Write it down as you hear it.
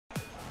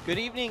Good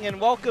evening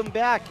and welcome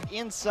back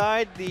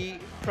inside the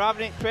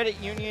Provident Credit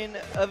Union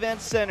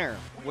Event Center,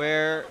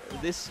 where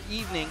this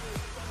evening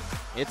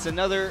it's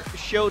another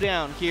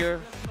showdown here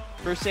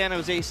for San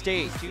Jose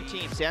State. Two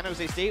teams. San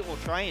Jose State will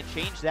try and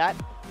change that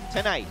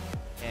tonight.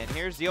 And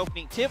here's the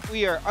opening tip.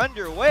 We are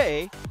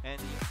underway, and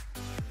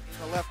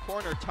in the left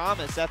corner,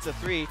 Thomas, that's a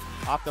three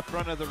off the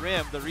front of the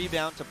rim. The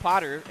rebound to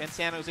Potter and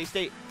San Jose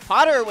State.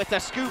 Potter with a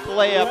scoop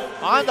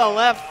layup on the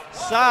left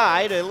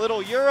side, a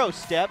little Euro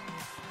step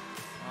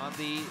on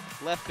the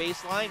left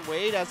baseline.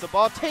 Wade has the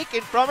ball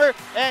taken from her,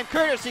 and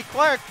Courtesy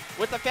Clark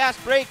with a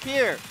fast break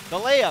here. The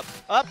layup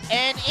up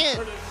and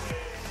in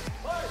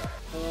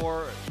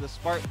for the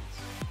Spartans.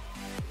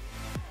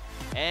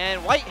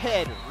 And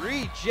Whitehead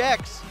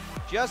rejects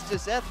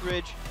Justice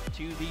Etheridge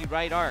to the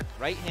right arc.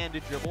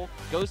 Right-handed dribble,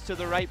 goes to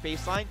the right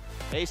baseline.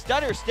 A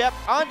stutter step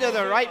onto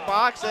the right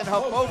box, and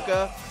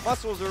Hapoka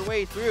muscles her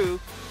way through.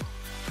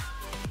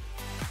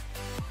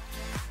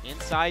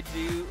 Inside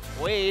to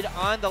Wade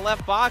on the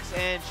left box,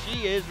 and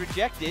she is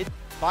rejected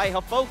by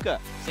Hapoka.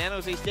 San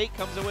Jose State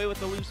comes away with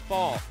the loose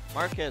ball.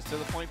 Marquez to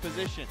the point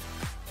position.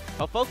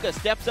 Hapoka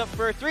steps up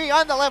for a three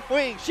on the left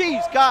wing.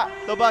 She's got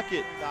the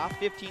bucket.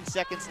 15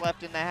 seconds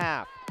left in the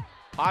half.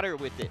 Potter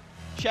with it.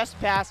 Chest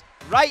pass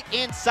right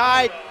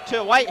inside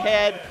to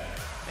Whitehead.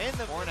 And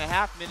the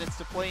 4.5 minutes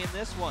to play in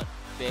this one.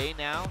 Bay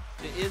now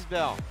to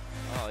Isbell.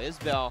 Oh,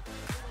 Isbell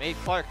made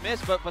Clark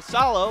miss, but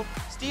Basalo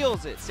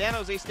steals it. San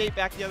Jose State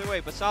back the other way.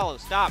 Basalo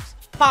stops,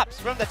 pops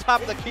from the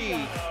top of the key,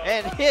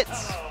 and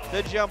hits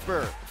the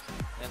jumper.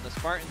 And the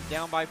Spartans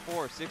down by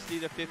 4,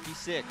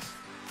 60-56.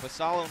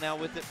 Basalo now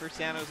with it for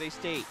San Jose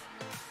State.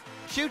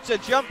 Shoots a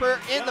jumper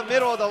in the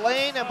middle of the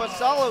lane, and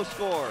Basalo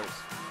scores.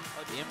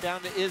 The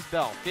inbound to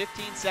Isbell.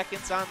 15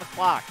 seconds on the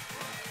clock.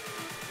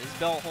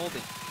 Isbell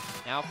holding.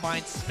 Now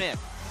finds Smith.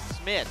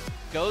 Smith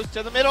goes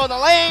to the middle of the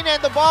lane,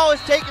 and the ball is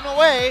taken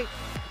away.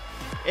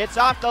 It's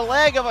off the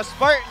leg of a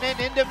Spartan and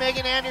into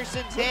Megan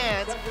Anderson's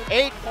hands.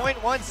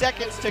 8.1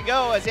 seconds to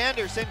go as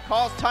Anderson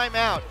calls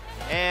timeout.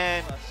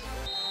 And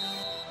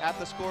at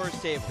the scorer's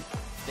table,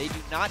 they do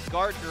not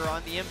guard her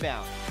on the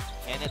inbound.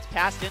 And it's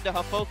passed into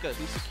Hapoka,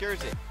 who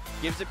secures it.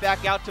 Gives it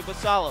back out to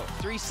Basalo.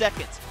 3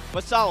 seconds.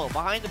 Basalo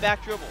behind the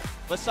back dribble.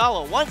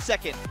 Basalo, 1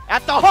 second.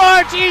 At the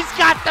horn, she's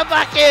got the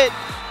bucket!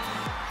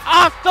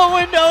 Off the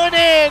window and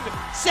in!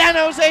 San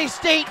Jose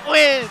State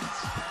wins!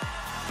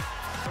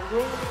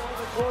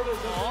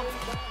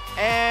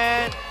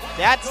 And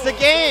that's the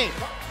game.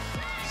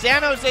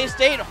 San Jose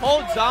State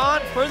holds on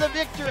for the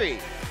victory.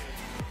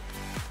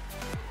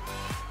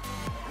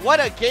 What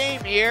a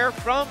game here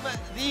from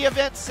the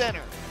Event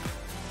Center.